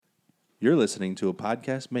You're listening to a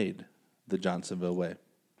podcast made the Johnsonville way.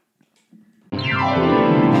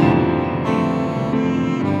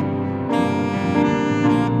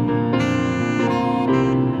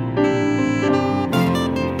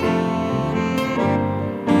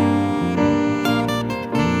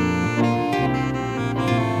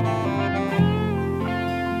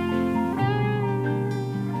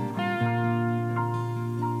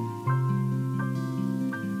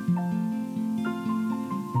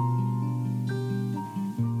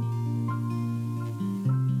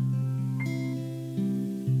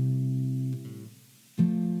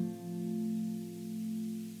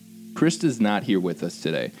 Krista's not here with us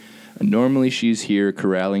today. Normally she's here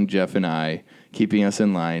corralling Jeff and I, keeping us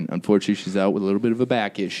in line. Unfortunately, she's out with a little bit of a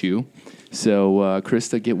back issue. So,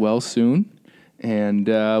 Krista, get well soon. And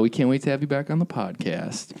we can't wait to have you back on the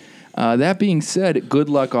podcast. That being said, good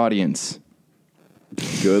luck, audience.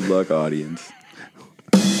 Good luck, audience.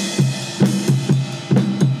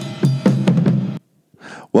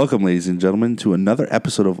 Welcome, ladies and gentlemen, to another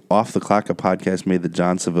episode of Off the Clock, a podcast made the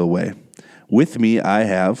Johnsonville way. With me, I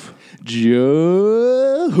have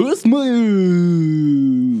Joe Husman.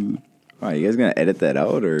 Wow, you guys gonna edit that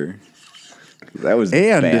out or? That was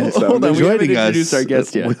and bad. Hold on, we haven't joining us introduced our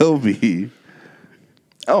guest yet. will be.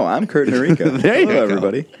 Oh, I'm Kurt Narica. There you Hello, go.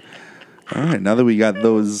 everybody. All right, now that we got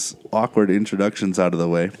those awkward introductions out of the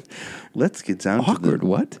way, let's get down Awkward, to the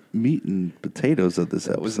what? meat and potatoes of this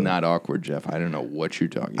episode. That was not awkward, Jeff. I don't know what you're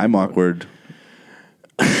talking about. I'm awkward.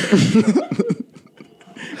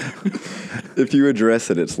 If you address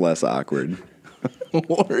it, it's less awkward.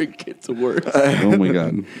 Or it gets worse. Oh, my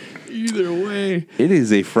God. Either way. It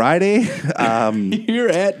is a Friday. Here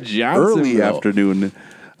at Johnsonville. Early afternoon.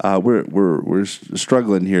 We're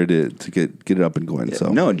struggling here to get it up and going. So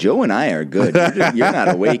No, Joe and I are good. You're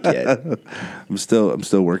not awake yet. I'm still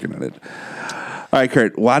working on it. All right,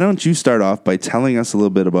 Kurt. Why don't you start off by telling us a little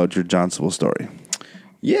bit about your Johnsonville story?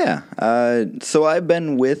 Yeah. So I've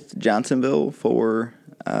been with Johnsonville for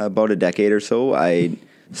about a decade or so. I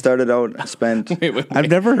started out, spent Wait. I've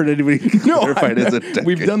never heard anybody clarify it as a decade.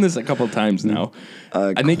 We've done this a couple of times now.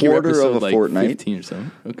 a I think you're quarter episode of a like fortnight. 15 or so.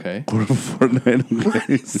 Okay. Fortnite.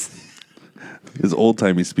 Okay. His old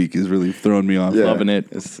timey speak is really throwing me off. Yeah. Loving it.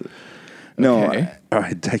 No, Okay. All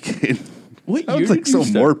right, decade. What Sounds year like did you so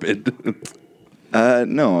start? morbid.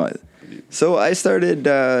 no. So I started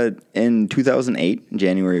in 2008,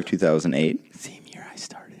 January of 2008. Same year I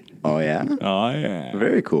started. Oh, yeah? Oh, yeah.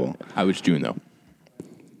 Very cool. I was June, though.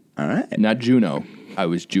 All right. Not Juno. I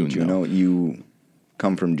was June, though. Juno, you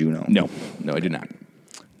come from Juno. No, I did not.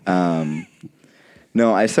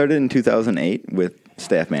 No, I started in 2008 with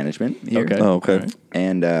staff management here. Okay. Oh, okay. All right.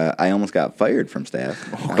 And I almost got fired from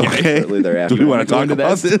staff. Okay. Shortly thereafter. Do we want to Go talk into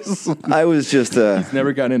about that? this? I was just a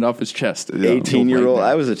Never got it off his chest. 18-year-old.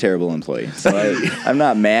 I was a terrible employee. So I'm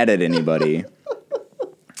not mad at anybody.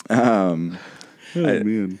 Oh, man.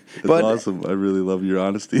 That's but- awesome. I really love your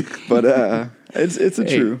honesty. But it's a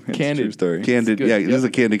true candid. story. Candid. good. Yeah, Yep. this is a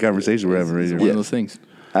candid conversation we're having right It's here. one of those things.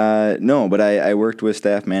 No, but I worked with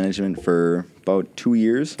staff management for about 2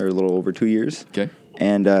 years, or a little over 2 years. Okay.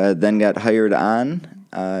 And then got hired on.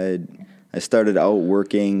 I started out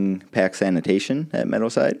working pack sanitation at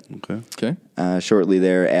Meadowside. Okay. Okay. Shortly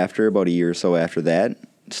thereafter, about a year or so after that,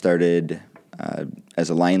 started as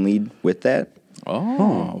a line lead with that. Oh,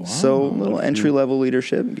 wow. So a little entry level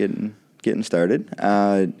leadership, getting started.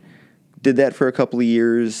 Did that for a couple of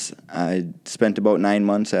years. I spent about 9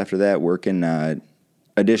 months after that working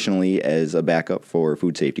additionally as a backup for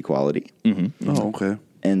food safety quality. Oh, okay.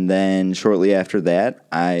 And then shortly after that,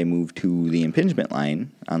 I moved to the impingement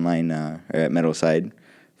line online at Meadowside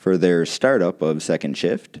for their startup of second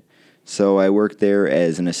shift. So I worked there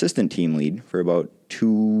as an assistant team lead for about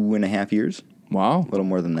 2.5 years, Wow. a little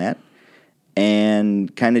more than that,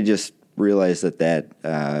 and kind of just realized that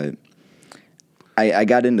I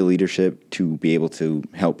got into leadership to be able to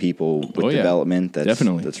help people with development.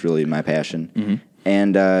 Definitely. That's really my passion.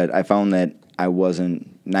 And I found that I wasn't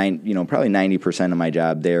probably 90% of my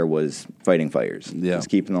job there was fighting fires. Yeah. Just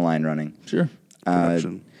keeping the line running. Sure.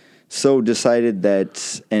 Production. So decided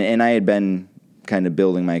that, and I had been kind of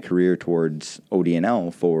building my career towards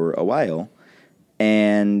ODNL for a while,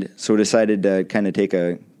 and so decided to kind of take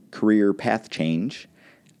a career path change,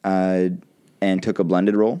 and took a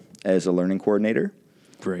blended role as a learning coordinator.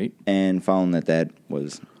 Great. And found that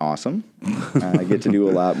was awesome. I get to do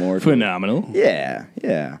a lot more. Phenomenal. Yeah.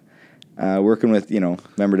 Working with,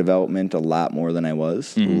 member development a lot more than I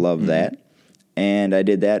was. Love that. And I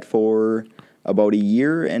did that for about a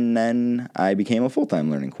year, and then I became a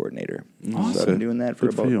full-time learning coordinator. Awesome. So I've been doing that for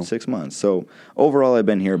Good for you. about 6 months. So overall, I've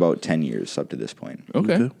been here about 10 years up to this point.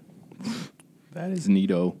 Okay. That is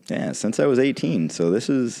neato. Yeah, since I was 18. So this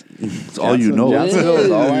is It's all you know. Johnsonville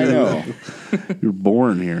is all I know. You're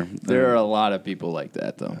born here. There are a lot of people like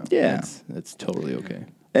that, though. Yeah. That's totally okay.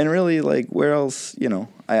 And really, like, where else?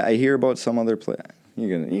 I hear about some other place.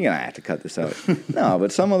 You're gonna have to cut this out. No,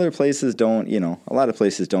 but some other places don't. A lot of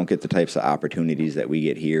places don't get the types of opportunities that we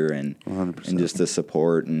get here, and 100%. and just the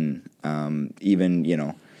support, and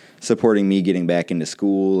even supporting me getting back into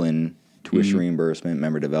school and tuition reimbursement,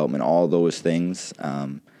 member development, all those things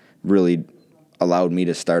really allowed me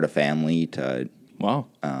to start a family, to Wow.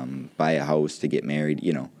 buy a house, to get married.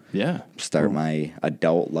 Yeah. Start my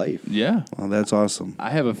adult life. Yeah. Well, that's awesome. I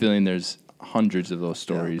have a feeling there's hundreds of those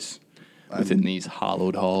stories within these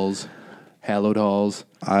hallowed halls.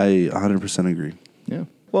 I 100% agree. Yeah.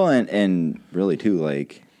 Well, and really too,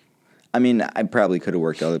 like, I mean, I probably could have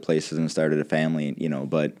worked other places and started a family,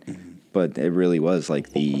 but it really was like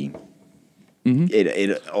it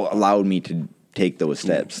allowed me to take those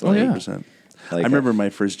steps. Oh, yeah. 100%. I remember my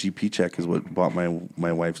first GP check is what bought my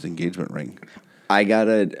wife's engagement ring. I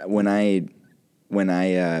got when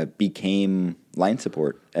I became line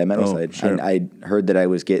support at Meadowside. Sure. I heard that I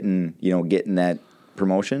was getting that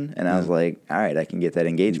promotion, and I was like, all right, I can get that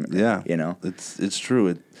engagement. Yeah, It's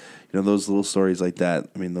true. Those little stories like that.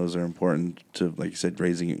 I mean, those are important to, like you said,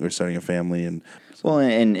 raising or starting a family, and well,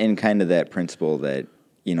 and kind of that principle that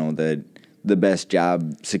the best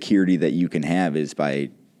job security that you can have is by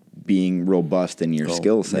being robust in your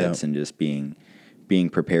skill sets and just being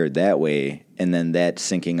prepared that way, and then that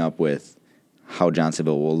syncing up with how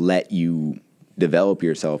Johnsonville will let you develop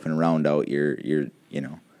yourself and round out your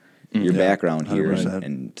background here 100%.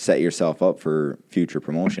 and set yourself up for future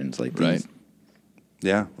promotions like these. Right.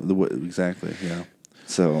 yeah, exactly. Yeah,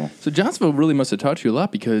 So Johnsonville really must have taught you a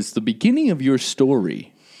lot, because the beginning of your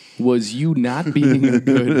story was you not being a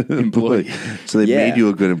good employee. so they Yeah. made you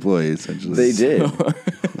a good employee, essentially. they did.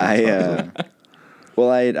 I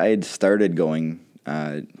had started going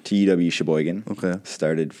to UW Sheboygan. Okay.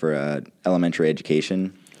 Started for elementary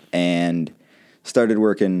education and started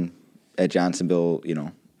working at Johnsonville,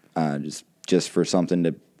 just for something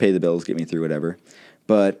to pay the bills, get me through whatever.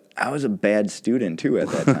 But I was a bad student too at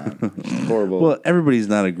that time. Horrible. Well, everybody's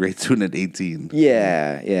not a great student at 18.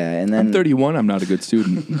 yeah, and then I'm 31. I'm not a good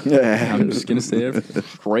student. I'm just going to say it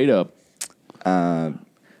straight up.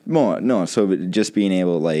 No, so just being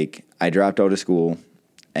able, like, I dropped out of school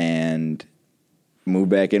and moved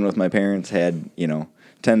back in with my parents, had,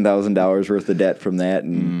 $10,000 worth of debt from that,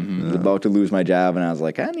 and was about to lose my job, and I was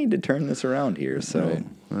like, I need to turn this around here. So, Right.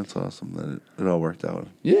 That's awesome that it all worked out.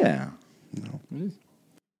 yeah. It is.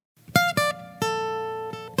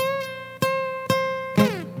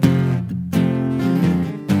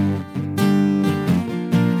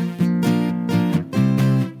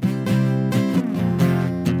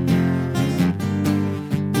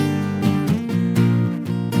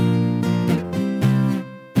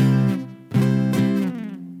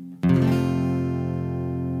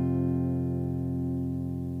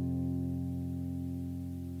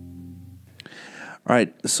 All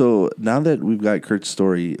right, so now that we've got Kurt's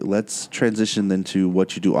story, let's transition then to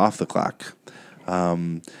what you do off the clock.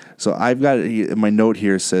 So I've got my note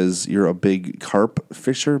here says you're a big carp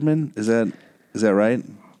fisherman. Is that right?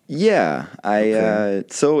 Yeah, Okay.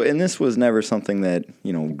 so, and this was never something that,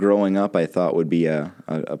 growing up I thought would be a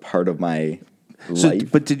part of my So,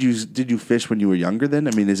 life. but did you fish when you were younger then?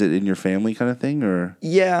 I mean, is it in your family kind of thing or?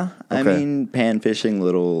 Yeah, I Okay. mean, pan fishing,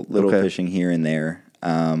 little Okay. fishing here and there.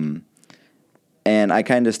 And I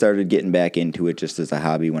kind of started getting back into it just as a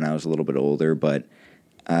hobby when I was a little bit older. But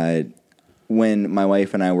when my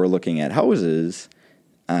wife and I were looking at houses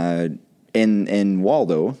in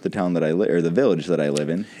Waldo, the town that I live, or the village that I live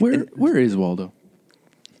in. Where is Waldo?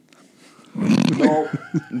 No,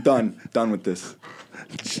 done with this.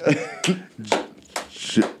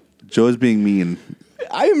 Joe's being mean.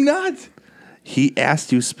 I am not. He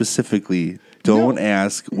asked you specifically, don't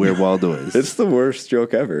ask where Waldo is. It's the worst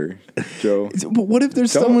joke ever, Joe. But what if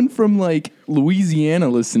there's Don't- someone from like Louisiana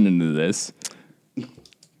listening to this?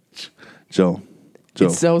 Joe.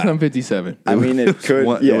 It's south on 57. I mean, it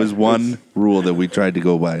could. There was one rule that we tried to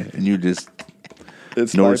go by, and you just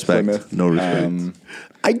It's no by respect. Plymouth. No respect.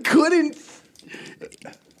 I couldn't.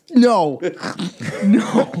 No.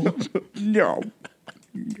 No.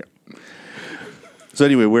 So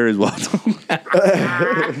anyway, where is Waldo?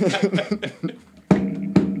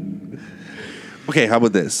 Okay, how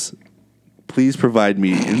about this? Please provide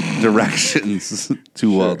me directions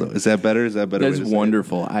to Waldo. Is that better? Is that better? That's way to say it?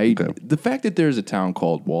 wonderful. The fact that there's a town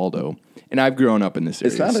called Waldo, and I've grown up in this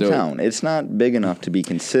area. It's not a town. It's not big enough to be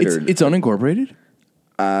considered. It's unincorporated.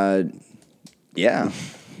 Yeah.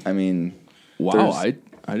 I mean, Wow, There's-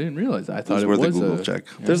 I didn't realize that. I thought It's it worth a was Google check.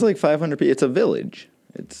 There's like 500 people. It's a village.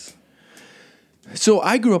 It's So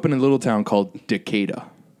I grew up in a little town called Decatur.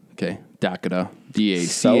 Okay, Decatur,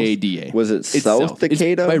 D-A-C-A-D-A. Was it It's South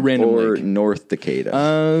Decatur It's by Random or Lake. North Decatur?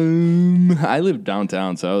 I lived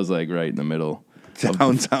downtown, so I was like right in the middle.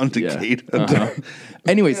 Downtown Yeah. Decatur.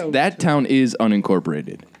 Anyways, that town is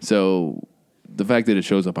unincorporated. So the fact that it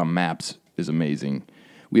shows up on maps is amazing.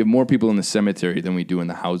 We have more people in the cemetery than we do in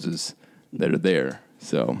the houses that are there.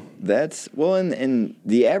 So That's well, and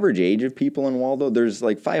the average age of people in Waldo, there's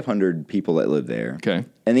like 500 people that live there. Okay.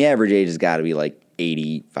 And the average age has got to be like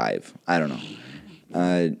 85. I don't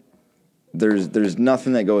know. There's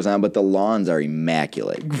nothing that goes on, but the lawns are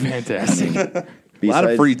immaculate. fantastic. A lot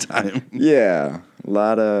of free time. Yeah, a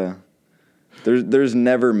lot of. There's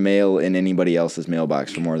never mail in anybody else's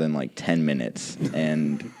mailbox for more than like 10 minutes,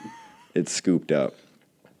 and it's scooped up.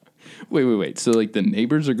 Wait. So like the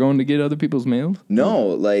neighbors are going to get other people's mail? No,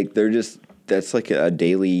 like they're just that's like a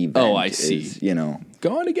daily event. Oh, I see. is, you know.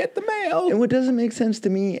 Going to get the mail. And what doesn't make sense to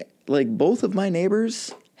me, like both of my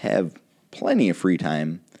neighbors have plenty of free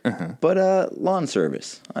time, but lawn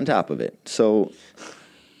service on top of it. So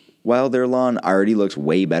while their lawn already looks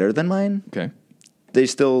way better than mine, Okay. they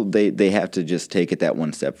still they have to just take it that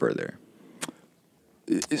one step further.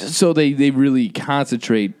 So they really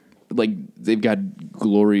concentrate, like they've got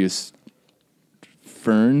glorious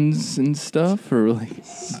ferns and stuff, or like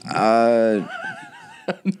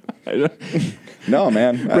No,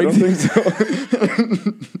 man, I don't think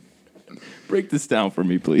so. break this down for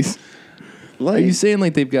me, please. Are Like, you saying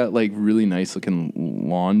like they've got like really nice looking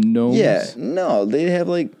lawn gnomes? yeah, no, they have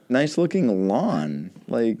like nice looking lawn.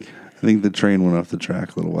 Like, I think the train went off the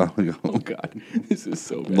track a little while ago. Oh God, this is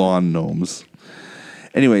so bad. Lawn gnomes.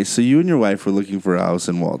 Anyway, so you and your wife were looking for a house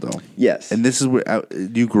in Waldo. yes, And this is where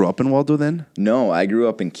you grew up in Waldo then? no, I grew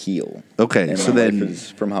up in Kiel. Okay, And so my then wife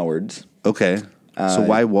is from Howard's. okay. So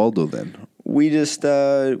why Waldo then? We just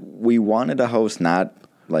we wanted a house not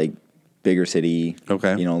like bigger city.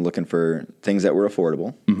 Okay. You know, looking for things that were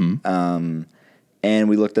affordable. Mm-hmm. And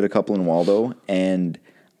we looked at a couple in Waldo, and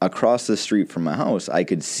across the street from my house, I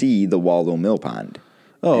could see the Waldo Mill Pond.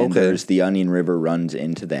 Oh, and okay. There's the Onion River runs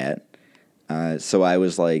into that. So I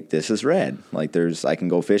was like, this is rad. Like, I can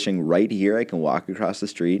go fishing right here. I can walk across the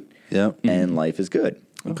street. Yeah. And life is good.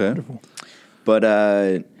 Okay. But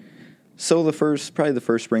so probably the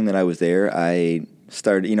first spring that I was there, I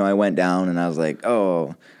started. I went down and I was like,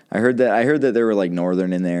 oh, I heard that there were like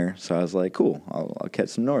northern in there. So I was like, cool, I'll catch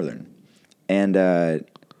some northern, and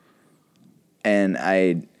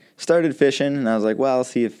I started fishing and I was like, well, I'll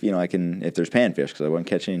see if if there's panfish because I wasn't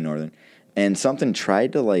catching any northern, and something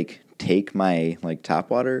tried to like take my like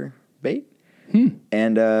topwater bait,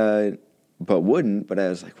 and but wouldn't. But I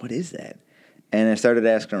was like, what is that? And I started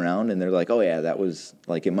asking around, and they're like, "Oh yeah, that was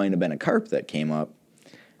like it might have been a carp that came up."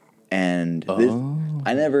 And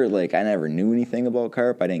I never knew anything about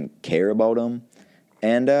carp. I didn't care about them,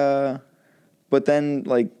 and but then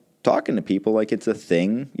like talking to people, like it's a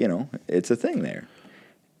thing. It's a thing there,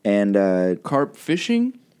 and Carp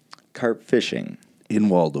fishing carp fishing In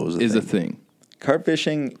Waldo is a thing. Carp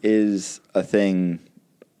fishing is a thing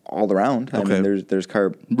all around. I Okay. mean, there's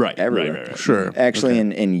carp Right, everywhere. right. Sure. Actually,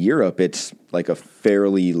 Okay. in Europe, it's like a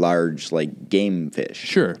fairly large like game fish.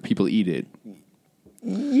 Sure, people eat it.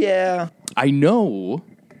 Yeah. I know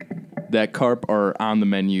that carp are on the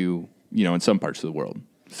menu, in some parts of the world.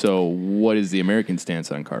 So, what is the American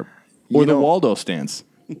stance on carp, or You the know- Waldo stance?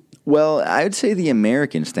 Well, I would say the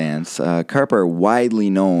American stance. Carp are widely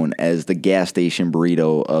known as the gas station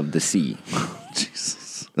burrito of the sea.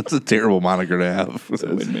 Jesus. That's a terrible moniker to have. Wait a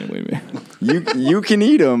minute. You can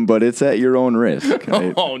eat them, but it's at your own risk.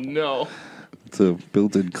 Right? Oh no, It's a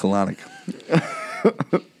built-in colonic.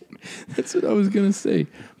 that's what I was gonna say,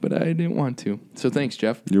 but I didn't want to. So thanks,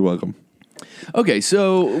 Jeff. You're welcome. Okay,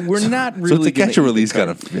 so we're not really. So it's a gonna catch and eat the release kind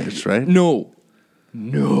carp. of fish, right? No.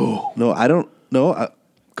 No, I don't know.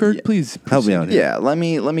 Kurt, please Help me out here. Yeah, let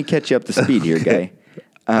me catch you up to speed here, guy.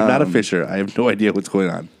 I'm not a fisher. I have no idea what's going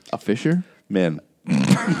on. A fisher? Man,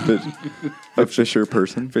 A fisher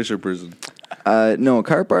person. fisher person. No,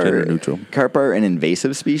 carp Gender neutral. Carp are an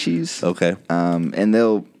invasive species. Okay. And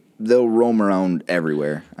they'll roam around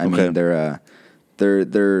everywhere. I Okay. mean,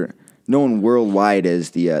 they're known worldwide as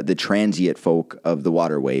the transient folk of the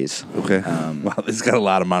waterways. Okay. Wow, this got a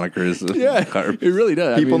lot of monikers. Carp. it really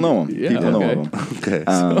does. People know them. Yeah, People know okay.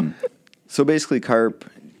 them. Okay. So basically, carp,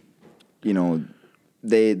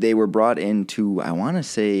 they were brought into, I want to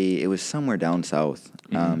say it was somewhere down south,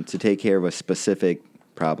 to take care of a specific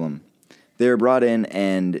problem. They were brought in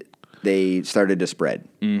and they started to spread.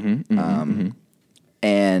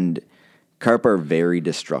 And carp are very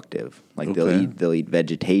destructive. Like Okay. they'll eat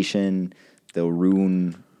vegetation. They'll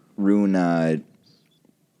ruin.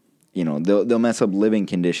 They'll mess up living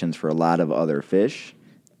conditions for a lot of other fish,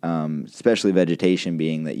 especially vegetation,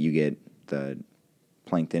 being that you get the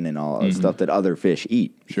plankton and all stuff that other fish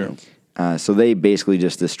eat. Sure. So they basically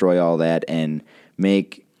just destroy all that and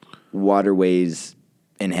make waterways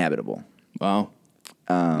inhabitable. Wow.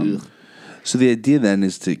 So the idea then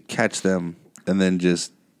is to catch them and then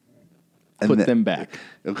just Put them back.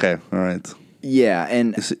 Okay, all right. Yeah,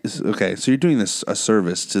 and Okay, so you're doing this a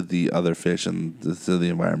service to the other fish and to the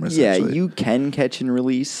environment. yeah, essentially. you can catch and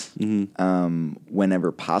release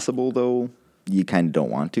whenever possible. Though you kind of don't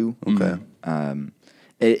want to. Okay.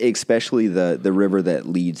 Especially the river that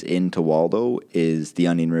leads into Waldo is the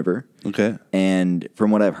Onion River. Okay. And from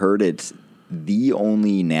what I've heard, it's the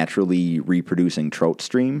only naturally reproducing trout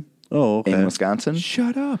stream Oh, okay. in Wisconsin.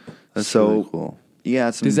 Shut up. That's so really cool.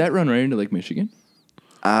 yeah, Does that run right into Lake Michigan?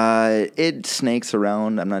 it snakes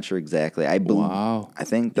around. I'm not sure exactly. Wow. I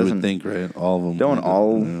think You doesn't would think, right? All of them. don't lead to-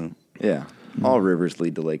 all yeah all rivers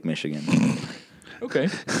lead to Lake Michigan. Okay.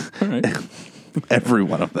 All right. Every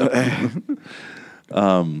one of them.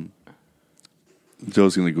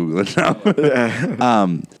 Joe's going to Google it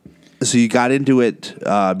now. So you got into it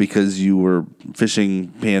because you were fishing,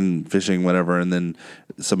 pan fishing, whatever, and then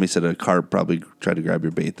somebody said a carp probably tried to grab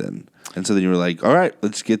your bait then. And so then you were like, all right,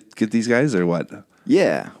 let's get these guys or what?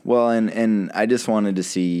 Yeah, well, and I just wanted to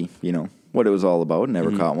see what it was all about.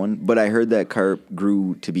 Never caught one, but I heard that carp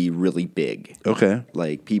grew to be really big. Okay.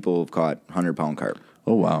 Like people have caught 100-pound carp.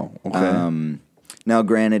 Oh, wow. Okay. Now,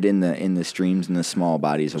 granted, in the streams and the small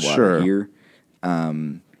bodies of water Sure. here,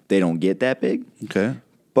 they don't get that big. Okay.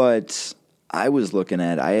 But I was looking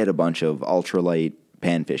at, I had a bunch of ultralight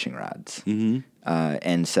pan fishing rods and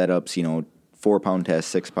setups, 4-pound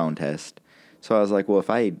test, 6-pound test. So I was like, well, if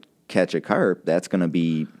I catch a carp, that's gonna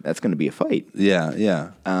be a fight. Yeah,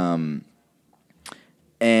 yeah.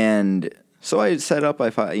 And so I set up. I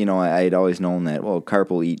had always known that. Well,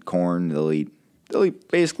 carp will eat corn. They'll eat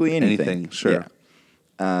basically anything. Anything, sure.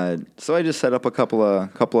 Yeah. So I just set up a couple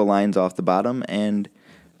of lines off the bottom and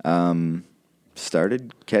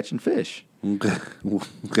started catching fish.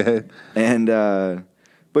 Okay. And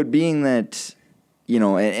but being that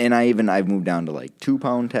and I've moved down to like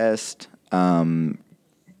 2-pound test.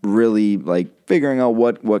 Really like figuring out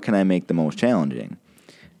what can I make the most challenging.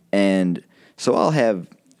 And so I'll have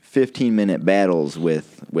 15-minute battles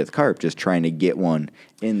with carp, just trying to get one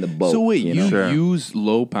in the boat. So wait, you Sure. use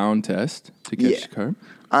low pound test to catch Yeah. carp?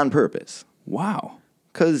 on purpose. Wow.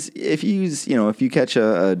 Because if you catch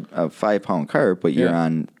a 5-pound carp, but you're Yeah.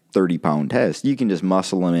 on 30-pound test, you can just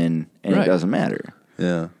muscle them in, and Right. it doesn't matter.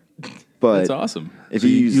 Yeah. But That's awesome. if So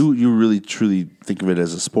you use, you really truly think of it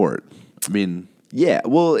as a sport. I mean, yeah,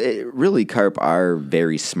 well, really, carp are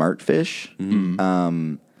very smart fish.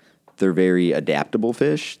 They're very adaptable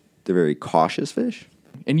fish. They're very cautious fish.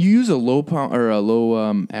 And you use a low pound or a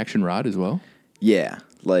low action rod as well? Yeah,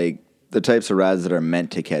 like the types of rods that are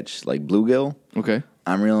meant to catch, like bluegill. Okay.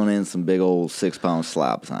 I'm reeling in some big old 6-pound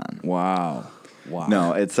slobs on. Wow. Wow.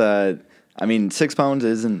 No, it's 6 pounds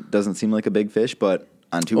doesn't seem like a big fish, but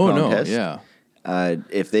on 2-pound Oh no, test, yeah.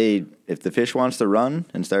 if the fish wants to run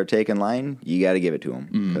and start taking line, you got to give it to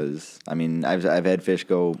them because I've had fish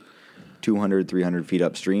go 200, 300 feet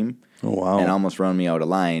upstream, Oh, wow. and almost run me out of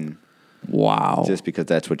line Wow. just because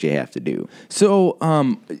that's what you have to do. So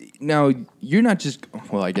now you're not just,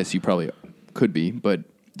 well, I guess you probably could be, but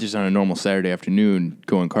just on a normal Saturday afternoon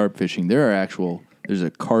going carp fishing, there's a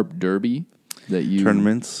carp derby that you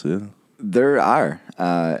tournaments. Yeah. There are.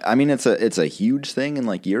 It's a huge thing in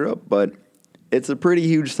like Europe, but it's a pretty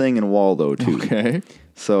huge thing in Waldo too. Okay.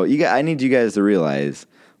 So I need you guys to realize,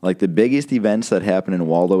 like the biggest events that happen in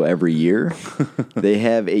Waldo every year, they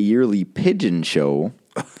have a yearly pigeon show,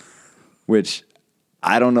 which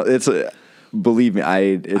I don't know. Believe me, it's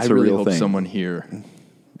I a really real hope thing. someone here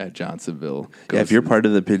at Johnsonville goes. Yeah, if you're part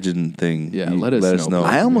of the pigeon thing, Yeah, let us know.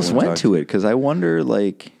 I almost We'll went talk. to it because I wonder,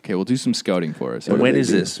 like, Okay, we'll do some scouting for us. What do When they is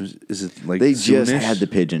do? this? Is it like they just soonish? had the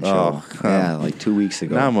pigeon show. Oh, Yeah, like 2 weeks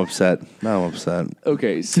ago. Now I'm upset.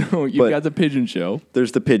 Okay, so you've But- got the pigeon show.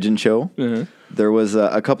 There's the pigeon show. Uh-huh. There was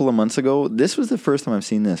a couple of months ago. This was the first time I've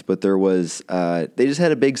seen this, but there was. They just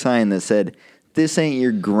had a big sign that said, "This ain't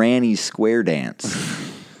your granny square dance."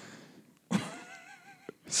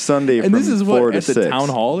 Sunday And from this is 4 what to at the 6. town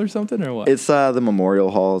hall or something or what? It's the memorial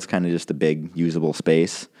hall. It's kind of just a big usable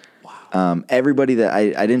space. Wow. Everybody that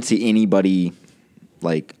I didn't see anybody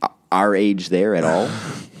like our age there at all.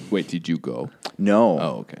 Wait, did you go? No.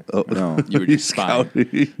 Oh, okay. Oh. No. You were just spying.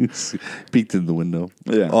 Peeked in the window.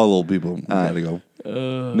 Yeah. All old people gotta go.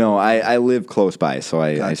 No, I live close by, so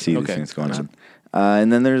I Gotcha. see these Okay. things going Gotcha. on.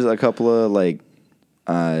 And then there's a couple of like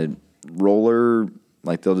roller,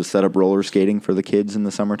 like they'll just set up roller skating for the kids in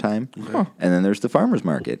the summertime. Huh. And then there's the farmers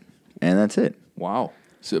market, and that's it. Wow.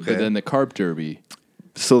 So, Okay. but then the carp derby.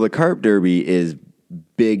 So the carp derby is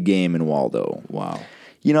big game in Waldo. Wow.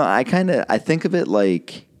 You know, I think of it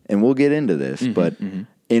like, and we'll get into this, but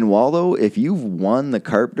in Waldo, if you've won the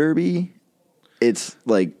carp derby, it's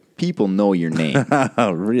like people know your name.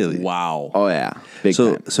 Really? Wow. Oh yeah, big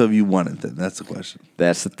So, time. so have you won it then? That's the question.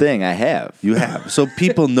 That's the thing. I have. You have. So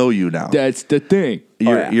people know you now. That's the thing.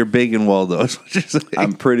 You're, yeah. you're big in Waldo. Is what you're saying.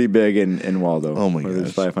 I'm pretty big in Waldo. Oh, my where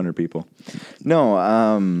There's gosh. 500 people. No,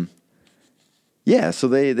 yeah. So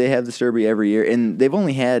they have this derby every year, and they've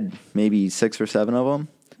only had maybe 6 or 7 of them.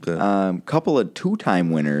 Okay. Couple of 2-time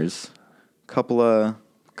winners, couple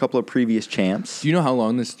of previous champs. Do you know how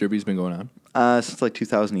long this derby's been going on? Since like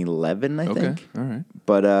 2011, I Okay. think. All right.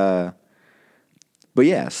 But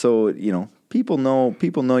yeah. So you know, people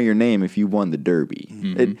know your name if you won the derby.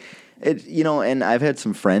 Mm-hmm. It you know, and I've had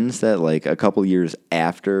some friends that like a couple years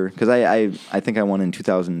after, because I think I won in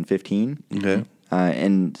 2015. Okay.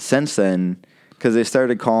 And since then, because they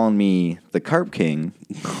started calling me the Carp King.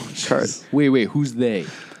 Wait. Who's they?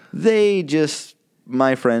 They just,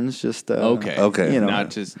 my friends just. Okay. Okay. You know. Not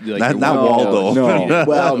just like Not- the not window. Waldo. No.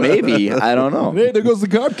 Well, maybe. I don't know. Hey, there goes the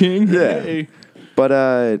Carp King. Yeah. Hey. But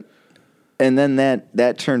and then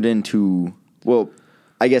that turned into, well,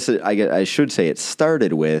 I guess I should say it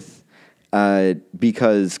started with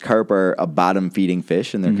because carp are a bottom feeding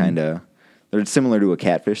fish, and they're similar to a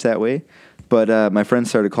catfish that way. But my friends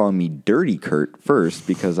started calling me Dirty Kurt first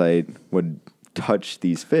because I would touch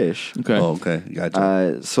these fish. Okay. Oh, okay.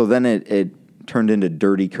 Gotcha. So then it turned into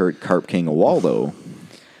Dirty Kurt, Carp King of Waldo.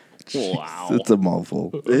 Wow. It's a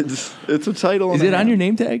mouthful. It's a title. Is it on your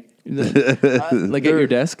name tag? Is it, like at your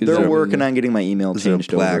desk? Is They're there- working on getting my email there a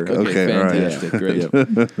changed plaque? over. Okay, all right. fantastic.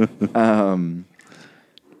 Great.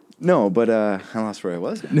 No, but I lost where I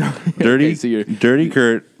was. Dirty, Okay, so you're- Dirty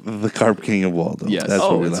Kurt, the Carp King of Waldo. Yes. That's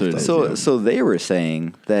Oh, where we that's left what it off. is. So they were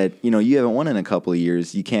saying that you haven't won in a couple of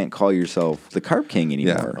years. You can't call yourself the Carp King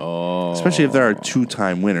anymore. Oh. Especially if there are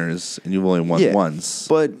 2-time winners and you've only won Yeah. once.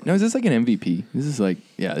 But No, is this like an MVP? This is like,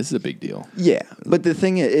 yeah, this is a big deal. yeah, but the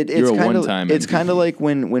thing is, it's You're a kind of one-time it's MVP. kind of like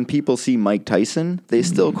when people see Mike Tyson, they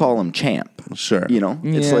still call him champ. Sure. It's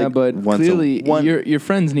yeah, like but once a- clearly one- your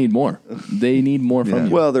friends need more. They need more from Yeah. you.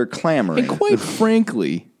 well, they're clamoring. and quite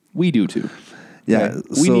frankly, we do too. Yeah.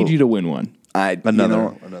 We so- need you to win one.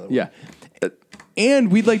 Another. Yeah.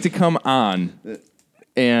 And we'd like to come on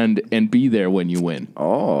and be there when you win.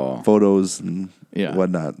 Oh, Photos and Yeah.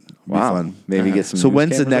 whatnot. Be wow! fun. Maybe get some. So news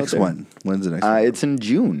when's the cameras out next there. one? When's the next one? It's in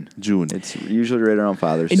June. June. It's usually right around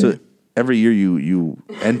Father's Day. So every year you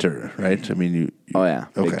enter, right? I mean, you Oh, yeah.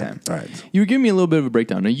 Big Okay. time. All right. You were giving me a little bit of a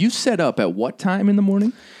breakdown. Now you set up at what time in the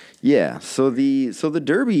morning? Yeah. So the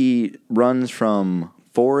derby runs from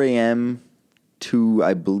 4 a.m. to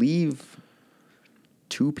I believe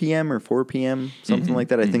 2 p.m. or 4 p.m. something like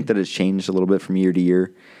that. I think that it's changed a little bit from year to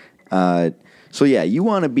year. So yeah, you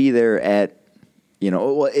want to be there at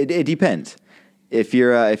well, it depends. If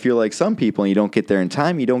you're like some people and you don't get there in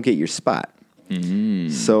time, you don't get your spot.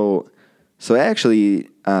 So actually,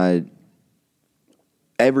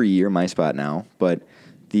 every year my spot now, but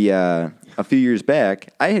a few years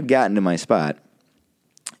back, I had gotten to my spot,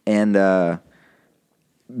 and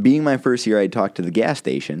being my first year, I talked to the gas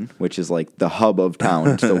station, which is like the hub of town.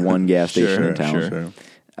 It's the one gas station in town.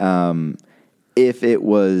 Sure. If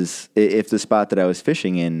the spot that I was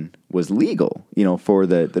fishing in was legal, for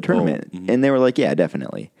the tournament, and they were like, yeah,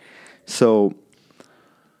 definitely. So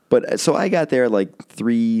I got there at like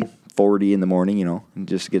 3:40 in the morning, and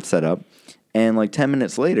just to get set up, and like 10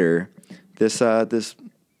 minutes later, this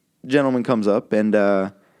gentleman comes up and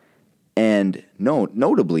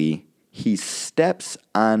notably he steps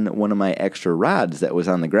on one of my extra rods that was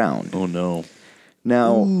on the ground. Oh no.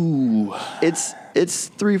 Now it's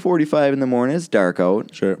 3:45 in the morning. It's dark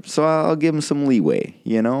out. Sure. So I'll give him some leeway,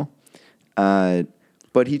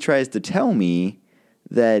 But he tries to tell me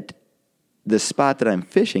that the spot that I'm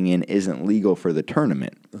fishing in isn't legal for the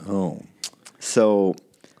tournament. Oh. So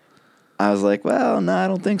I was like, well, no, I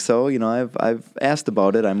don't think so. I've asked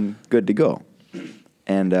about it. I'm good to go.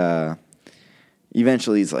 And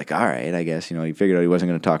eventually he's like, all right, I guess, he figured out he wasn't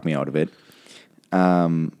going to talk me out of it.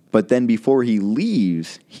 But then before he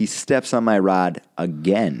leaves, he steps on my rod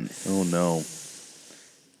again. Oh no.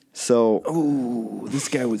 So Ooh, this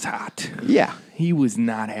guy was hot. yeah, He was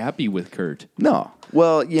not happy with Kurt. no.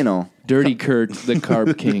 Well, you know, Dirty Kurt, the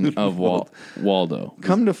carp king of Waldo.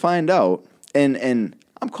 come to find out, and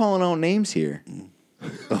I'm calling out names here.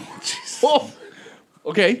 Oh,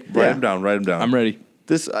 okay. Write Yeah. him down. Write him down. I'm ready.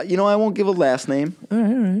 This, I won't give a last name. All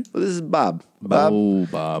right. But this is Bob. Bob, Oh,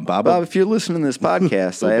 Bob. Bob, if you're listening to this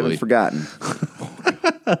podcast, I haven't boy. forgotten.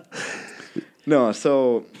 No,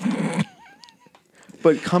 so,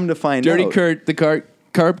 but come to find Dirty out, Kurt, the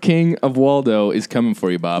carp king of Waldo, is coming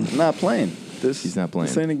for you, Bob. I'm not playing. He's not playing.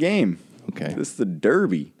 This ain't a game. Okay. This is the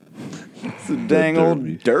Derby. It's a dang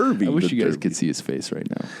old Derby. I wish the you guys Derby. could see his face right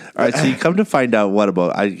now. All right, so you come to find out what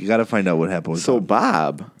about? I got to find out what happened with So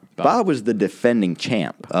Bob. Bob was the defending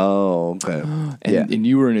champ, Oh, okay. And, Yeah. and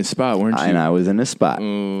you were in his spot, weren't you? and I was in his spot.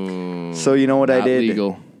 So you know what I Not did?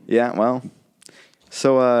 legal. Yeah, well,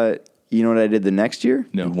 so you know what I did the next year?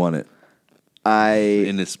 No. You won it I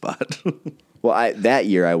in his spot. that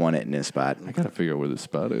year I won it in his spot. I gotta figure out where this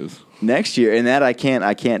spot is. Next year, and that I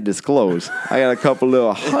can't disclose. I got a couple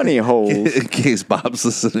little honey holes. in case Bob's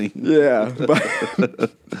listening. Yeah,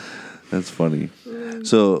 but That's funny.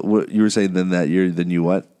 So what you were saying then that year, then you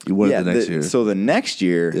what? You won it the next year. So the next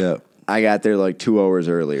year, Yeah. I got there like 2 hours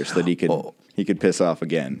earlier so that he could Oh. he could piss off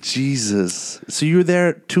again. Jesus. So you were there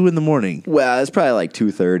at 2 a.m. Well, it's probably like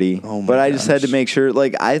 2:30. Oh my but I just had to gosh. make sure.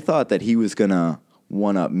 Like I thought that he was gonna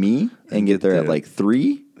one up me and get there at like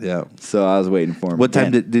 3. Yeah. So I was waiting for him. What time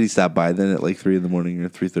again. did he stop by then at like 3 a.m. or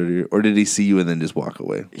 3:30? Or did he see you and then just walk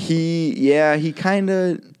away? he kind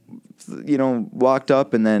of walked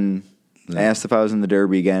up and then asked if I was in the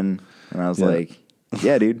Derby again, and I was Yeah. like,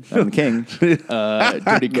 "Yeah, dude, I'm the king."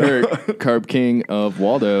 Dirty Kurt, carp king of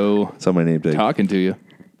Waldo, That's how my name tag. talking to you.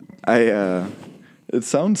 It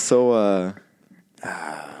sounds so.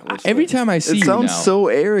 Every time I see It you sounds now, so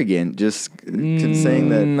arrogant just saying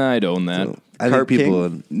that. I'd own that. I think Carp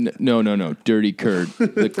people. No. Dirty Kurt,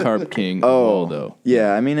 the carp king of Oh, Waldo.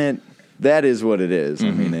 yeah. I mean that is what it is.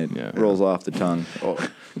 I mean, it yeah. rolls off the tongue. Oh.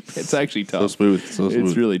 It's actually tough. So smooth. So smooth.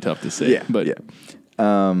 It's really tough to say. Yeah, but yeah.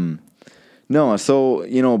 No,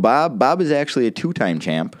 so Bob is actually a 2-time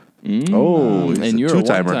champ. Oh, he's and a you're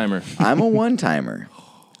two-timer. a one-timer. I'm a 1-timer.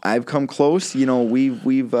 I've come close.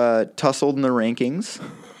 We've tussled in the rankings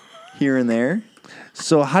here and there.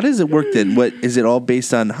 So how does it work then? What is it all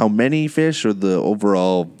based on? How many fish, or the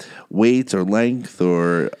overall weight or length,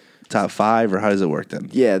 or top 5, or how does it work then?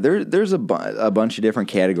 Yeah, there's a bunch of different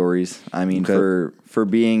categories. I mean, Okay. for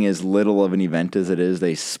being as little of an event as it is,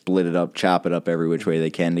 they split it up, chop it up every which way they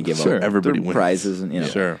can to give Sure. out Everybody the wins. prizes and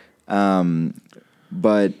Sure.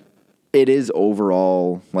 But it is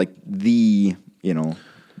overall like the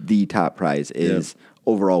top prize is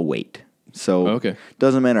overall weight. So Okay.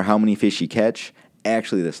 doesn't matter how many fish you catch.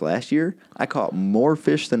 Actually, this last year I caught more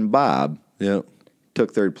fish than Bob. Yeah.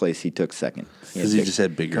 Took third place. He took second. Because he just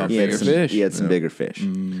had bigger. Caught He bigger had some, fish. He had some bigger fish.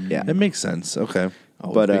 Yeah. It makes sense. Okay.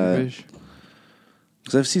 Always But, big fish.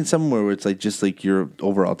 Because I've seen somewhere where it's like just like your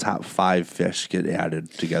overall top 5 fish get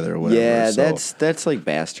added together or whatever. Yeah, so. that's like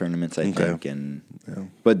bass tournaments, I Okay. think, and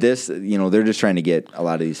but this, they're just trying to get a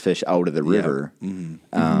lot of these fish out of the river. and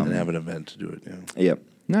have an event to do it. Yeah. Yep.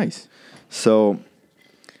 Nice. So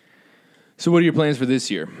So, what are your plans for this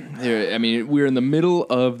year? I mean, we're in the middle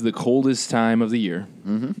of the coldest time of the year.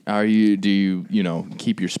 Mm-hmm. Do you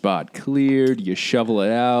keep your spot clear? Do you shovel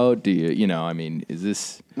it out? Do you, I mean, is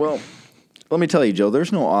this? well, let me tell you, Joe.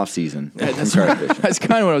 There's no off season in That's carp fishing. That's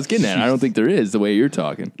kind of what I was getting at. I don't think there is the way you're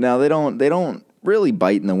talking. Now they don't really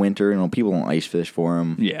bite in the winter. People don't ice fish for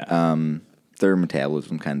them. Yeah. Their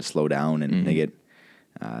metabolism kind of slow down, and they get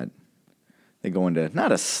they go into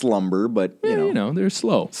not a slumber, but They're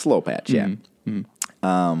slow. slow patch. Yeah.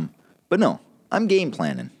 But no, I'm game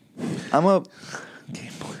planning.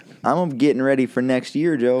 I'm getting ready for next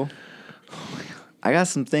year, Joe. I got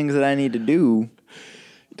some things that I need to do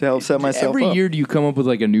to help set myself Every up. year, do you come up with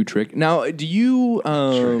like a new trick? Now, do you?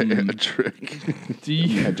 A trick. Do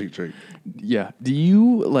you? Magic trick. Yeah. Do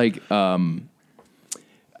you like?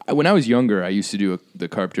 When I was younger, I used to do the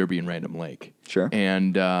carp derby in Random Lake. Sure.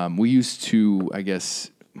 And we used to, I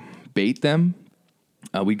guess, bait them.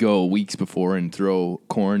 We go weeks before and throw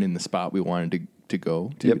corn in the spot we wanted to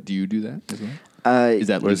go. Yep. Do you do that as well? Is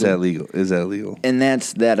that legal? Or is that legal? Is that legal? And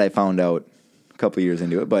that's that I found out a couple of years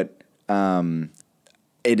into it, but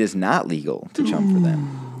it is not legal to chum for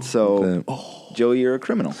them. So, Okay. Joe, you're a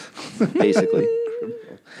criminal, basically.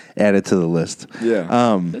 Add it to the list.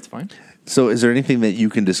 Yeah. That's fine. So, is there anything that you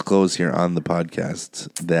can disclose here on the podcast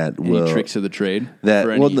that Any will tricks of the trade that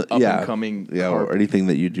for any well, up and coming or anything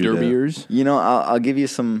that you do? derbiers? You know, I'll give you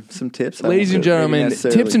some tips. I Ladies won't and gentlemen, maybe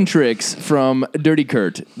necessarily- tips and tricks from Dirty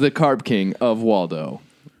Kurt, the Carp King of Waldo.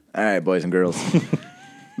 All right, boys and girls.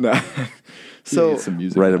 No. So Some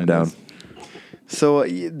music Write them behind down. this. So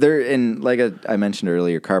they're in, like I mentioned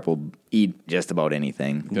earlier, carp will eat just about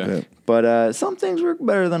anything. Okay. But some things work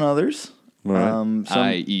better than others.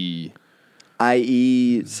 Right.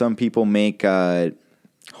 I.e. Some people make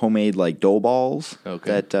homemade like dough balls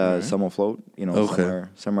Okay. that some will float, Okay.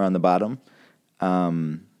 somewhere on the bottom.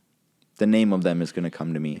 The name of them is going to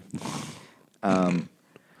come to me.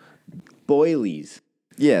 Boilies.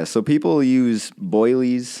 Yeah, so people use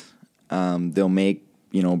boilies. They'll make,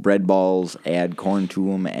 bread balls, add corn to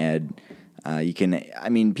them, you can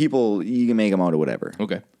make them out of whatever.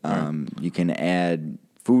 Okay. You can add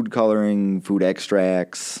food coloring, food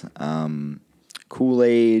extracts,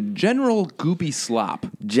 Kool-Aid. General goopy slop.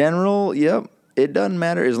 General, yep. It doesn't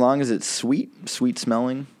matter as long as it's sweet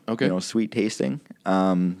smelling. Okay. Sweet tasting.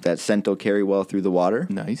 That scent will carry well through the water,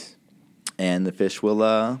 Nice. and the fish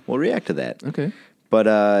will react to that. Okay.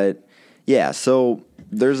 But yeah, so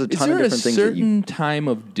there's a Is ton of there a different things that you. certain time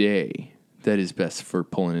of day that is best for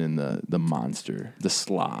pulling in the monster, the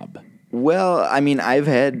slob? Well, I've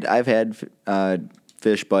had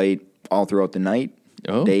fish bite all throughout the night,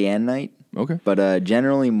 day and night. Okay. But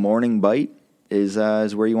generally, morning bite is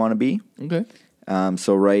where you want to be. Okay.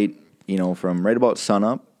 So from right about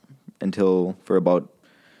sunup for about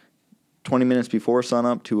 20 minutes before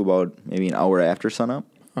sunup to about maybe an hour after sunup.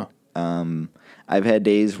 Huh. I've had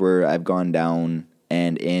days where I've gone down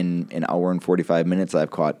and in an hour and 45 minutes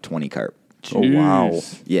I've caught 20 carp. Oh, wow.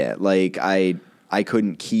 Jeez. Yeah, like I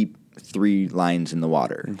couldn't keep 3 lines in the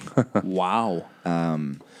water. Wow.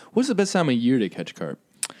 What's the best time of year to catch carp?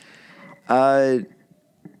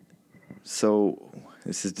 So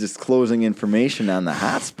this is just closing information on the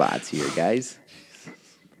hot spots here, guys.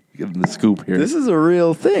 Give them the scoop here. This is a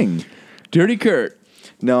real thing. Dirty Kurt,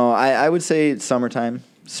 No, I would say it's summertime,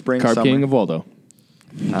 spring, Carp summer. King of Waldo.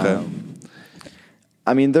 Okay.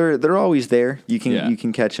 They're always there. You can Yeah. you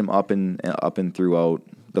can catch them up and throughout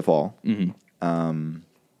the fall. Mm-hmm.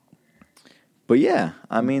 But yeah,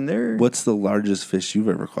 they're What's the largest fish you've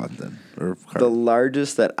ever caught then? Or carp? the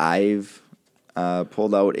largest that I've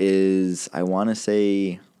pulled out is, I want to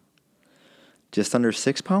say, just under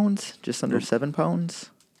 6 pounds, just under 7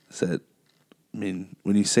 pounds. Is that, when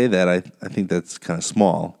you say that, I think that's kind of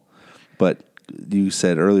small. But you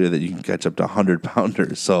said earlier that you can catch up to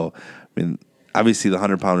 100-pounders. So, obviously the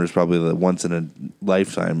 100-pounder is probably the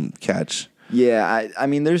once-in-a-lifetime catch. Yeah,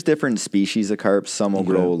 there's different species of carp. Some will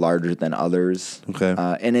grow larger than others. Okay.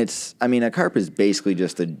 And a carp is basically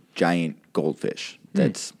just a giant goldfish.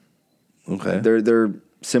 That's Okay. they're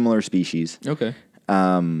similar species. Okay.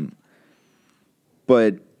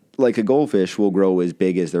 But like a goldfish will grow as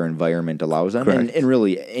big as their environment allows them, Correct. and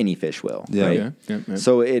really any fish will. Yeah. Right? Yeah.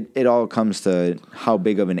 So it all comes to how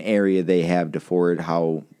big of an area they have to forage,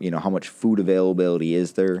 how much food availability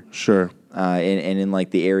is there. Sure. And in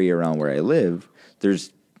like the area around where I live,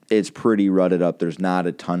 it's pretty rutted up. There's not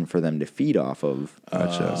a ton for them to feed off of.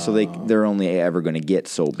 Gotcha. So they're only ever going to get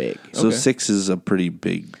so big. So Okay. 6 is a pretty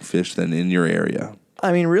big fish then in your area.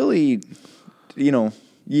 Really,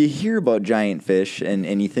 you hear about giant fish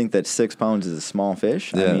and you think that 6 pounds is a small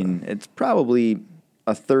fish. Yeah. It's probably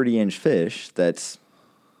a 30-inch fish that's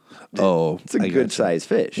Oh, it's a good sized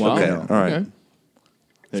fish. Wow. Okay, you know, all right. Okay.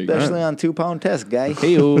 There you go. especially on 2 pound test, guy.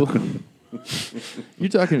 Hey-o. You're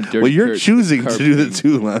talking dirty. Well, you're Kurt, choosing Carp to do the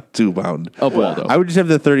King 2 pound. of Waldo. I would just have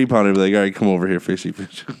the 30-pounder and be like, all right, come over here, fishy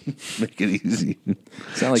fish. Make it easy.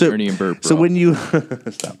 Sound like Ernie and Bert, bro. So when you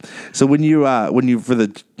stop. So when you for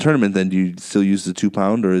the tournament, then do you still use the 2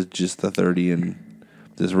 pound or is it just the 30 and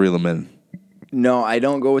just reel them in? No, I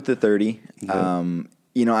don't go with the 30.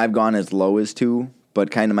 I've gone as low as 2,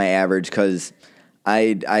 but kind of my average, because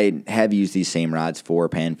I have used these same rods for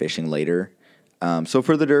pan fishing later. So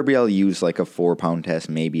for the derby, I'll use like a 4 pound test,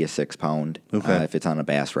 maybe a 6 pound, if it's on a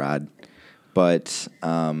bass rod. But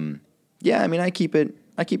I keep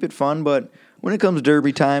it fun. But when it comes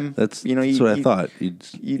derby time, That's that's what I thought. You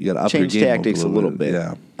got to up your change game tactics a little bit.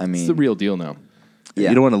 Yeah. It's the real deal now. yeah.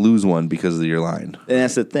 You don't want to lose one because of your line. And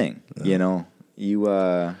that's the thing,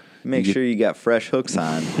 you make sure you got fresh hooks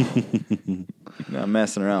on. Not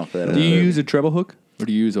messing around for that. Do you use a treble hook or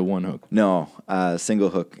do you use a 1 hook? No, single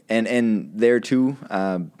hook, and there too,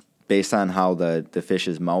 based on how the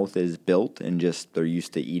fish's mouth is built and just they're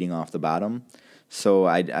used to eating off the bottom. So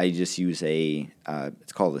I just use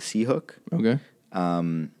it's called a C hook. Okay.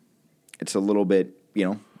 It's a little bit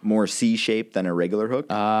more C-shaped than a regular hook.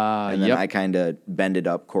 And then yep. I kind of bend it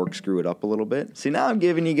up, corkscrew it up a little bit. See, now I'm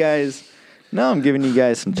giving you guys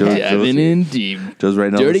some tips. Devin indeed. Joe's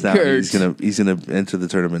right now. Dirty Down. Kurt. He's gonna enter the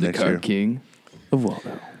tournament The next year. Card King of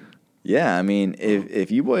Waldo. Yeah, I mean, if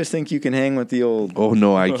you boys think you can hang with the old, Oh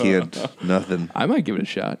no, I can't. Nothing. I might give it a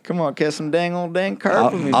shot. come on, catch some dang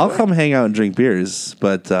carp with me. I'll boy. come hang out and drink beers,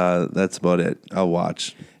 but that's about it. I'll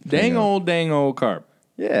watch. Dang old carp.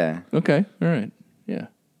 Yeah, Okay, all right. Yeah.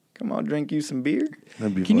 come on, drink you some beer.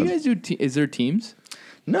 That'd be Can fun. you guys do? Is there teams?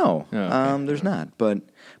 No, Oh, okay. there's not. But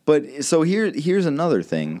so here's another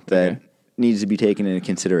thing that Okay. needs to be taken into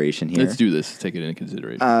consideration here. Let's do this. Let's take it into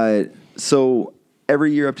consideration. So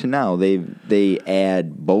every year up to now, they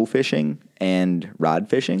add bow fishing and rod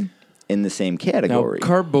fishing in the same Now, category.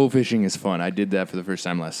 carp bow fishing is fun. I did that for the first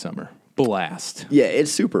time last summer. Blast. Yeah,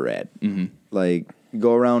 it's super rad. Mm-hmm. Like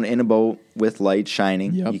go around in a boat with lights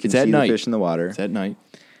shining. Yep. You can It's at see night. the fish in the water, It's at night.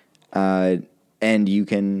 and you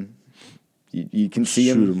can see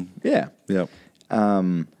Shoot them. 'em. Yeah. Yep.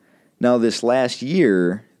 Now this last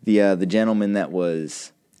year, the gentleman that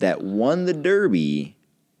won the Derby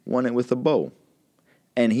won it with a bow,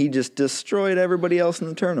 and he just destroyed everybody else in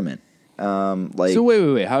the tournament. So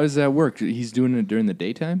wait. How does that work? He's doing it during the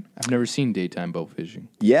daytime? I've never seen daytime bow fishing.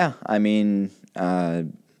 Yeah, I mean,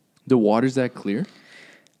 The water's that clear?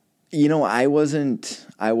 I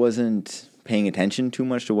wasn't paying attention too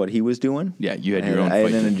much to what he was doing. Yeah, you had your own I had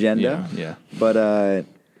fight an then. agenda. Yeah.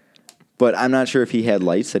 But I'm not sure if he had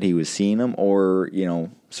lights that he was seeing them, or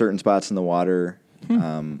certain spots in the water,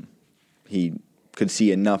 he could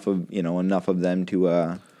see enough of them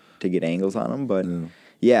to get angles on them. But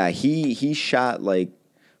yeah, he shot like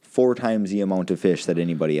 4 times the amount of fish that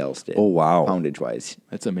anybody else did. Oh, wow. poundage wise.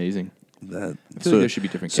 That's amazing. That, I feel like there should be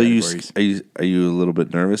different so categories. are you a little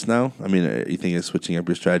bit nervous now? I mean, are you thinking of switching up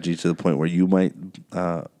your strategy to the point where you might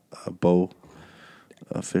bow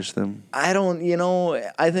fish them? I don't.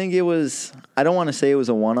 I think it was. I don't want to say it was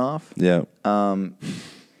a one-off. Yeah.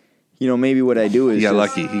 Maybe what I do is He got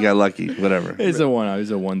just- lucky. He got lucky. Whatever. It's a one.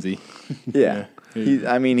 It's a onesie. Yeah.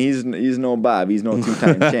 He's no Bob. He's no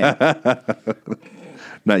 2-time champ.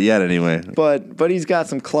 Not yet, anyway. But he's got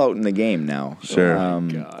some clout in the game now. Sure.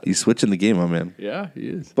 God. He's switching the game, my man. Yeah, he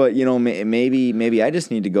is. But maybe I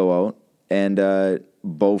just need to go out and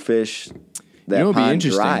bowfish that You know what'd be pond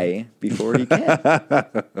interesting? dry before he can.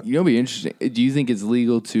 You know, it'd be interesting. Do you think it's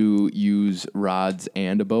legal to use rods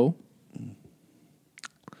and a bow?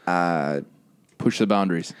 Push the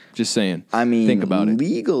boundaries. Just saying. I mean, think about it.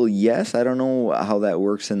 legal, yes. I don't know how that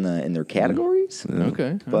works in their categories.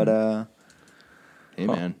 Okay. But Hey,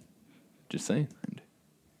 man. Just saying.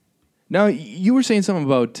 Now, you were saying something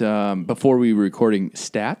about, before we were recording,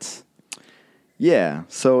 stats. yeah.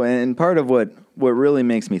 So, and part of what really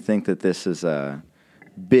makes me think that this is a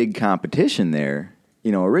big competition there,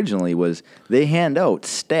 originally was they hand out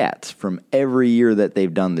stats from every year that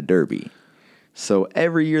they've done the Derby. So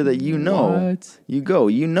every year that What? you go,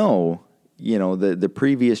 the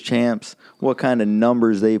previous champs, what kind of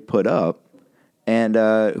numbers they put up, and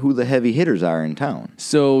who the heavy hitters are in town.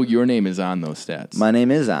 So your name is on those stats. My name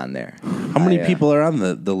is on there. How many people are on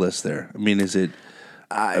the list there? I mean, is it?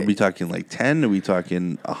 Are we talking like 10? Are we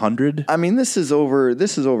talking 100? I mean, this is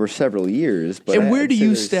over several years. But and where I'd do say you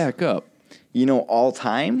there's- stack up? All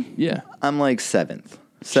time? Yeah. I'm like seventh.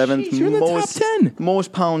 Jeez, you're in the top 10.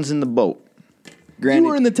 Most pounds in the boat. You Granted,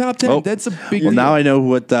 were in the top 10. Oh. That's a big Well, deal. now I know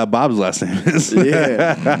what Bob's last name is.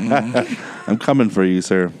 yeah. I'm coming for you,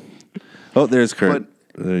 sir. Oh, there's Kurt.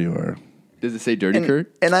 There you are. Does it say Dirty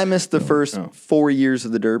Kurt? And I missed the first Oh. 4 years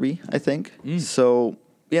of the Derby, I think. So,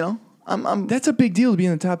 I'm That's a big deal to be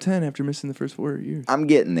in the top 10 after missing the first 4 years. I'm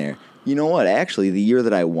getting there. You know what? Actually, the year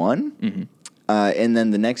that I won, Mm-hmm. and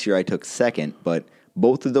then the next year I took second, but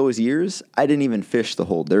both of those years I didn't even fish the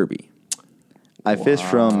whole Derby. I fished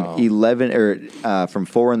from 11 from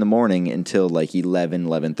 4 in the morning until like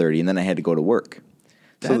 11:30, and then I had to go to work.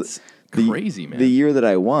 That's the- crazy, man. The year that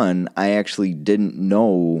I won, I actually didn't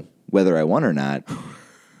know whether I won or not.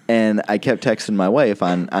 And I kept texting my wife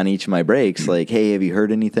on each of my breaks, like, hey, have you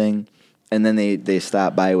heard anything? And then they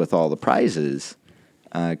stopped by with all the prizes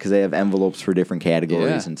because they have envelopes for different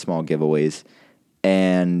categories Yeah. and small giveaways.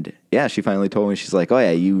 And, yeah, she finally told me, she's like, oh,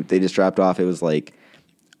 yeah, they just dropped off. It was like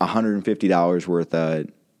 $150 worth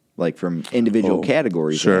like from individual Oh,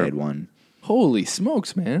 categories sure. that I had won. Holy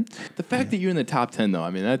smokes, man. The fact that you're in the top 10, though, I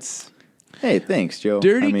mean, that's Hey, thanks, Joe.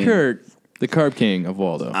 Dirty I mean, Kurt, the Carb King of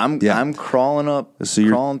Waldo. I'm crawling up, So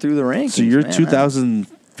you're- crawling through the rankings. So your man.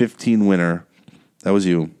 2015 winner, that was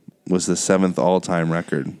you, was the 7th all-time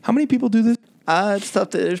record. How many people do this? It's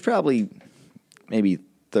tough to. There's probably maybe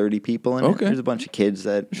 30 people in it. Okay. There's a bunch of kids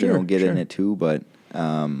that Sure, get in sure. it too, but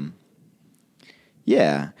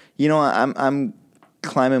yeah, I'm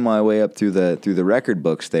climbing my way up through the record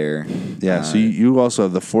books there. Yeah, so you also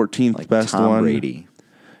have the 14th like best Tom one. Brady.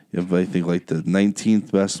 You have, I think, like the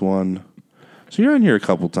 19th best one. So you're on here a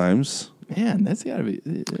couple times. Man, that's gotta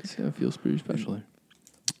feel pretty special there.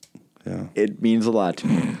 Yeah. It means a lot to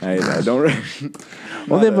me. I don't.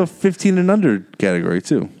 Well, they have a 15 and under category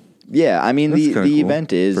too. Yeah, I mean That's the kinda cool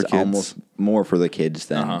event is for kids. almost more for the kids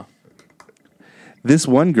than. Uh-huh. This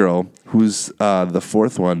one girl, who's the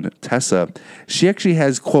fourth one, Tessa, she actually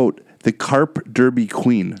has, quote, the Carp Derby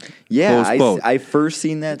Queen. Yeah, close quote. I first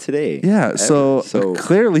seen that today. Yeah, so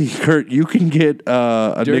clearly, Kurt, you can get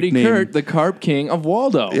a Dirty nickname. Kurt, the Carp King of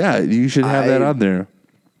Waldo. Yeah, you should have that I- on there.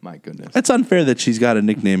 My goodness. It's unfair that she's got a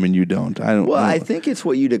nickname and you don't. I don't. Well, I I don't- think it's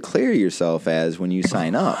what you declare yourself as when you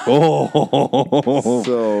sign up. Oh,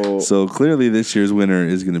 So so clearly this year's winner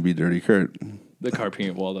is going to be Dirty Kurt. The Carp King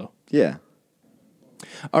of Waldo. yeah,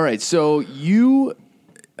 All right, so you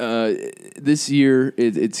this year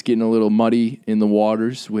it's getting a little muddy in the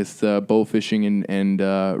waters with bow fishing and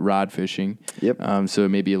rod fishing. Yep. So it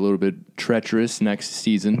may be a little bit treacherous next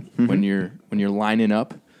season when you're lining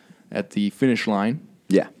up at the finish line.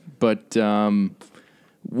 yeah. But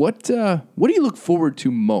what do you look forward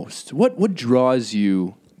to most? What draws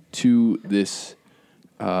you to this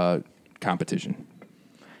competition?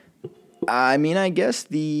 I mean, I guess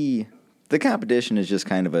the competition is just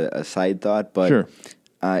kind of a side thought, but Sure.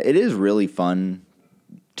 It is really fun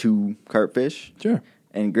to carp fish. Sure.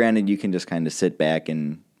 And granted, you can just kind of sit back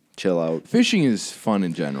and chill out. Fishing is fun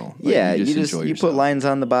in general. Like, Yeah, you you enjoy put yourself. lines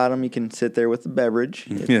on the bottom. You can sit there with a beverage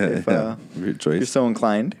if, Yeah, if good you're choice. so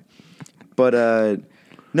inclined. But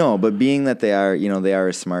no, but being that they are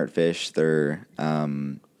a smart fish, they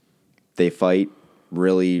fight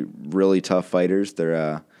really, really tough fighters.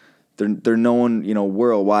 They're known,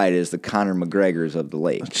 worldwide as the Conor McGregors of the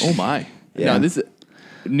lake. Oh my! Yeah. Now this is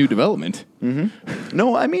a new development.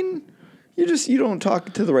 No, I mean, you don't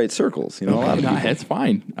talk to the right circles. A lot of Nah, people. that's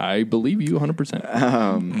fine. I believe you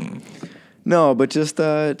 100%. No, but just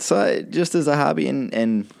just as a hobby,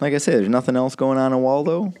 and like I said, there's nothing else going on in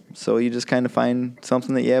Waldo, so you just kind of find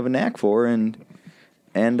something that you have a knack for, and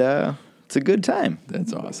it's a good time.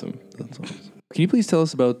 That's awesome. Can you please tell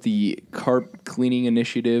us about the carp cleaning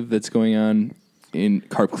initiative that's going on in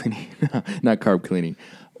carp cleaning, not carp cleaning,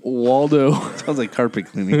 Waldo? Sounds like carpet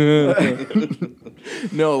cleaning.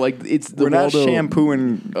 No, like it's the We're not Waldo.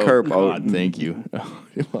 shampooing carp God, out. thank you.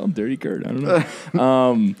 Well, I'm Dirty Kurt. I don't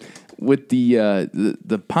know. With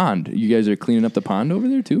the pond, you guys are cleaning up the pond over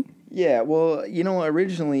there too. Yeah, well,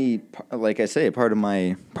 originally, like I say, part of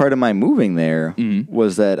my moving there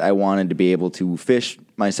was that I wanted to be able to fish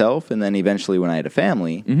myself, and then eventually, when I had a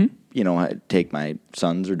family, I'd take my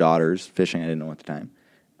sons or daughters fishing. I didn't know at the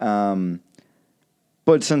time.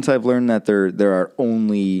 But since I've learned that there are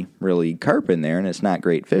only really carp in there, and it's not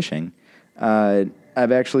great fishing,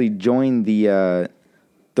 I've actually joined the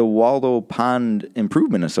Waldo Pond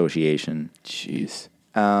Improvement Association. Jeez.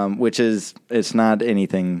 Which it's not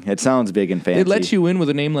anything. It sounds big and fancy. It lets you in with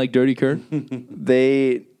a name like Dirty Kurt.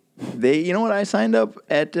 They, you know what? I signed up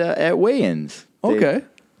at weigh-ins. Okay.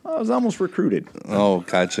 I was almost recruited. Oh,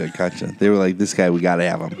 gotcha. They were like, this guy, we got to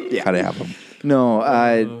have him. Yeah. Got to have him.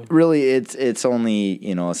 No, really, it's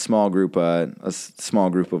only a small group of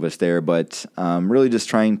us there, but really just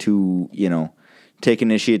trying to take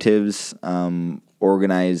initiatives.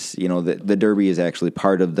 Organize, the Derby is actually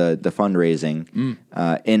part of the fundraising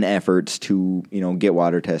in efforts to, get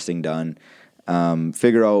water testing done,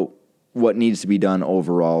 figure out what needs to be done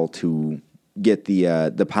overall to get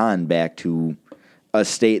the pond back to a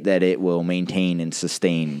state that it will maintain and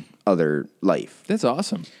sustain other life. That's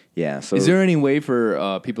awesome. Yeah. So Is there any way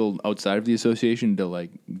for people outside of the association to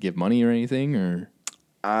like give money or anything, or?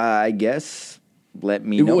 I guess let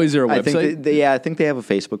me know. Is there a I think website? I think they have a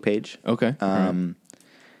Facebook page. Okay. all right.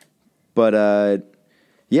 But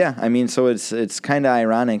yeah, I mean, so it's kind of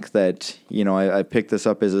ironic that I picked this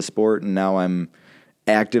up as a sport, and now I'm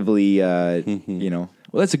actively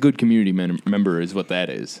Well, that's a good community member, is what that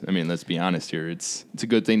is. I mean, let's be honest here. It's a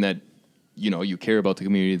good thing that you care about the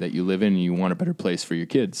community that you live in, and you want a better place for your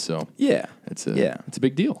kids. So yeah, it's a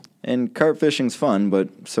big deal. And carp fishing's fun,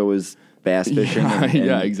 but so is bass fishing. and,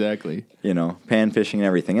 Yeah, exactly. Pan fishing and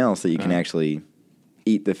everything else that you can actually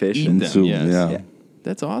eat the fish. Eat and them, So, yes. yeah.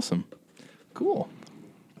 That's awesome. Cool.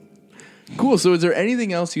 So, is there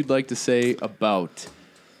anything else you'd like to say about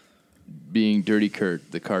being Dirty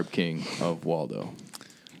Kurt, the Carp King of Waldo?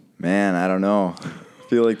 Man, I don't know. I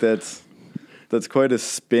feel like that's quite a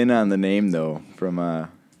spin on the name, though, from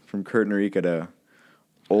Kurt and Rika to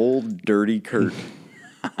Old Dirty Kurt.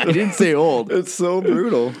 I didn't say old. It's so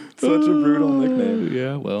brutal. Such a brutal nickname.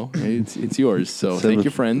 Yeah, well, it's yours. So Said thank with-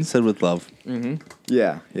 you, friends. Said with love.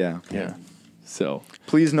 Yeah. Yeah. So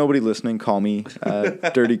Please, nobody listening, call me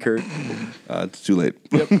Dirty Kurt. It's too late.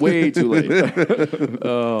 yep, way too late.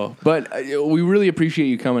 Oh, but we really appreciate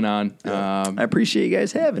you coming on. I appreciate you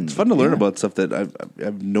guys having me. It's fun to learn about stuff that I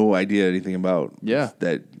have no idea anything about. Yeah.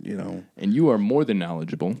 That, And you are more than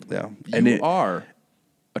knowledgeable. Yeah. You are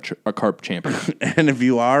a carp champion. And if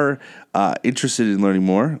you are interested in learning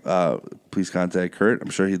more, please contact Kurt. I'm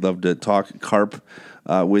sure he'd love to talk carp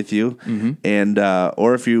with you. And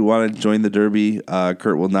or if you want to join the Derby,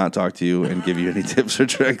 Kurt will not talk to you and give you any tips or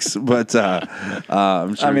tricks. But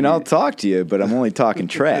I'm sure. I mean, I'll talk to you, but I'm only talking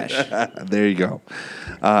trash. there you go.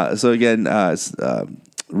 So again,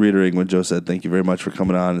 reiterating what Joe said, thank you very much for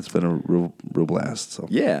coming on. It's been a real blast. So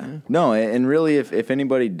Yeah. No, and really, if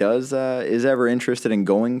anybody is ever interested in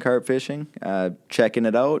going carp fishing, checking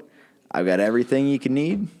it out, I've got everything you can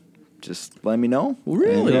need. Just let me know.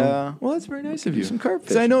 Really? And, Well, that's very nice of you. some carp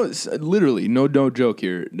 'Cause I know, literally, no joke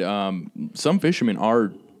here. Some fishermen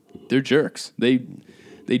they're jerks. They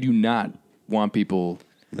do not want people,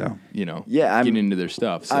 no. getting into their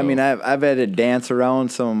stuff. So. I mean, I've had to dance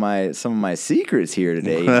around some of my secrets here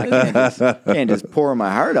today. I can't just pour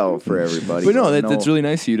my heart out for everybody. But no, that's really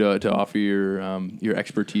nice of you to offer your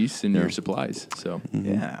expertise and your supplies. So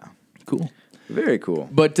Yeah. cool. Very cool.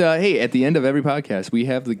 But hey, at the end of every podcast, we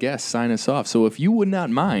have the guests sign us off. So if you would not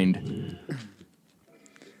mind,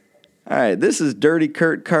 All right, this is Dirty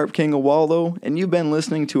Kurt, Carp King of Waldo, and you've been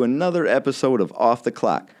listening to another episode of Off the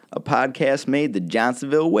Clock, a podcast made the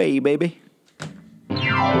Johnsonville way, baby.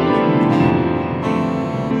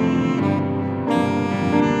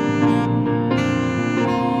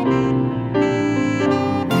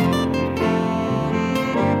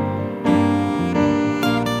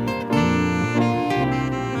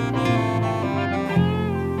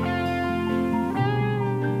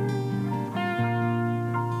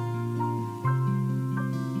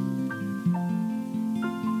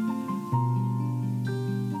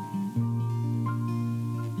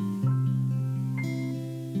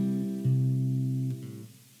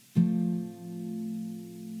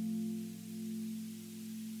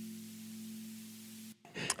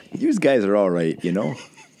 You guys are all right,